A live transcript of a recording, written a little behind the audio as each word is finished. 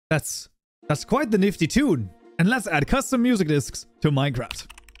That's quite the nifty tune. And let's add custom music discs to Minecraft.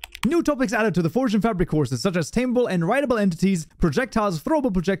 New topics added to the Forge and Fabric courses, such as tameable and writable entities, projectiles,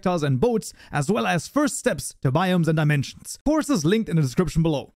 throwable projectiles, and boats, as well as first steps to biomes and dimensions. Courses linked in the description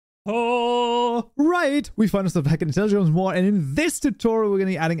below. Oh, right! We found ourselves back in Intelligence War, and in this tutorial, we're going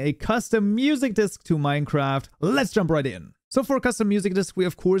to be adding a custom music disc to Minecraft. Let's jump right in. So for a custom music disc, we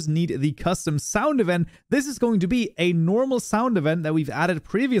of course need the custom sound event. This is going to be a normal sound event that we've added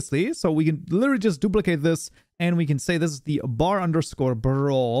previously. So we can literally just duplicate this and we can say this is the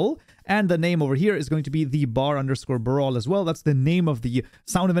bar_brawl. And the name over here is going to be the bar_brawl as well. That's the name of the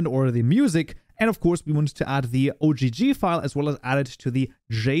sound event or the music. And of course, we want to add the OGG file as well as add it to the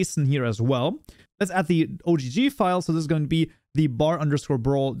JSON here as well. Let's add the OGG file. So this is going to be the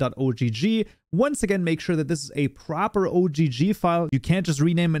bar_brawl.ogg. Once again, make sure that this is a proper OGG file. You can't just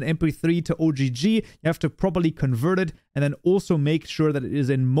rename an MP3 to OGG. You have to properly convert it, and then also make sure that it is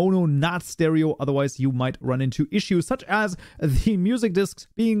in mono, not stereo. Otherwise, you might run into issues such as the music discs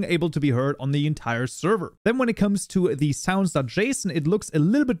being able to be heard on the entire server. Then when it comes to the sounds.json, it looks a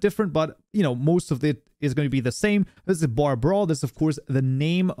little bit different, but you know, most of it is going to be the same. This is bar brawl. This is, of course, the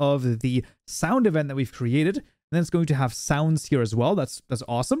name of the sound event that we've created. And then it's going to have sounds here as well. That's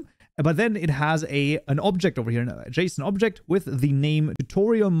awesome. But then it has an object over here, a JSON object with the name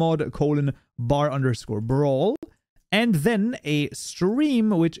tutorial mod bar_brawl, and then a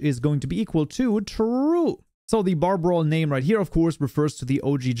stream which is going to be equal to true. So the bar brawl name right here, of course, refers to the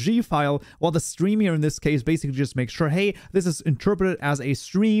OGG file, while the stream here in this case basically just makes sure, hey, this is interpreted as a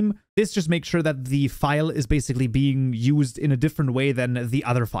stream. This just makes sure that the file is basically being used in a different way than the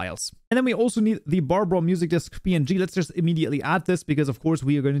other files. And then we also need the bar brawl music disc PNG. Let's just immediately add this because, of course,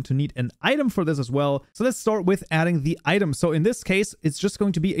 we are going to need an item for this as well. So let's start with adding the item. So in this case, it's just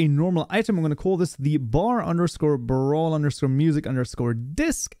going to be a normal item. I'm going to call this the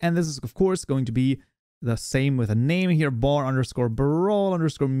bar_brawl_music_disc. And this is, of course, going to be the same with a name here,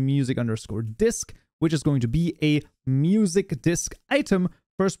 bar_brawl_music_disc, which is going to be a music disc item.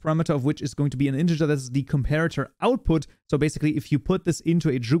 First parameter of which is going to be an integer. That's the comparator output. So basically, if you put this into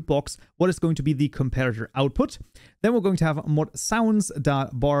a jukebox, what is going to be the comparator output? Then we're going to have mod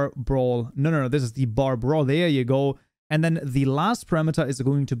sounds.barbrawl. No, this is the bar brawl. There you go. And then the last parameter is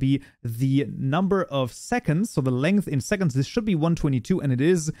going to be the number of seconds. So the length in seconds, this should be 122, and it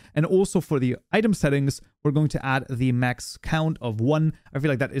is. And also for the item settings, we're going to add the max count of 1. I feel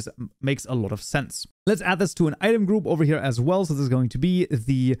like that makes a lot of sense. Let's add this to an item group over here as well. So this is going to be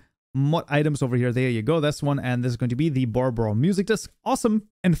the mod items over here. There you go. That's one. And this is going to be the bar brawl music disc. Awesome.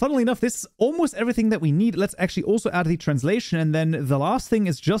 And funnily enough, this is almost everything that we need. Let's actually also add the translation. And then the last thing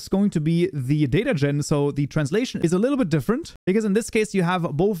is just going to be the data gen. So the translation is a little bit different because in this case, you have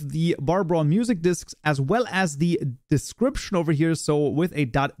both the bar brawl music discs as well as the description over here. So with a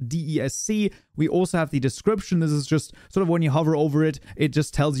 .desc, we also have the description. This is just sort of when you hover over it, it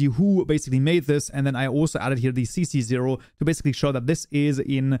just tells you who basically made this. And then I also added here the CC0 to basically show that this is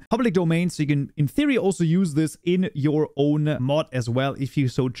in public domain. So you can, in theory, also use this in your own mod as well if you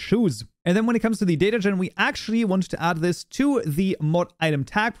so choose. And then when it comes to the data gen, we actually want to add this to the mod item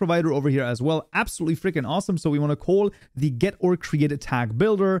tag provider over here as well. Absolutely freaking awesome. So we want to call the get or create tag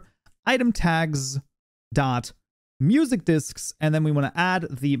builder item tags dot music discs, and then we want to add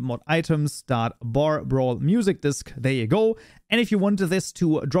the mod items dot bar brawl music disc. There you go. And if you want this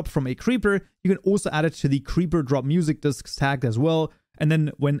to drop from a creeper, you can also add it to the creeper drop music discs tag as well. And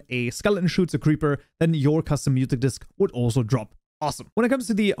then when a skeleton shoots a creeper, then your custom music disc would also drop. Awesome. When it comes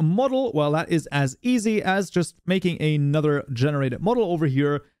to the model, well, that is as easy as just making another generated model over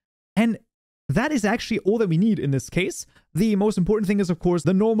here. And that is actually all that we need in this case. The most important thing is, of course,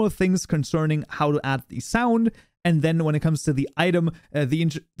 the normal things concerning how to add the sound. And then when it comes to the item, the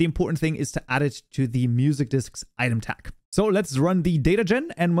important thing is to add it to the music disc's item tag. So let's run the data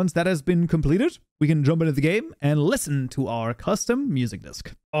gen. And once that has been completed, we can jump into the game and listen to our custom music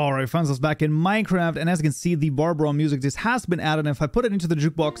disc. All right, finds us back in Minecraft. And as you can see, the bar brawl music disc has been added. And if I put it into the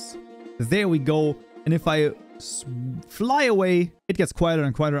jukebox, there we go. And if I fly away, it gets quieter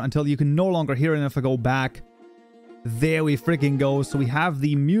and quieter until you can no longer hear it. And if I go back, there we freaking go. So we have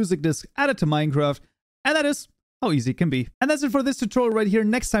the music disc added to Minecraft. And that is how easy it can be. And that's it for this tutorial right here.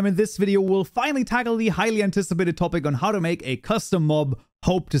 Next time in this video, we'll finally tackle the highly anticipated topic on how to make a custom mob.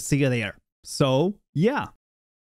 Hope to see you there. So, yeah.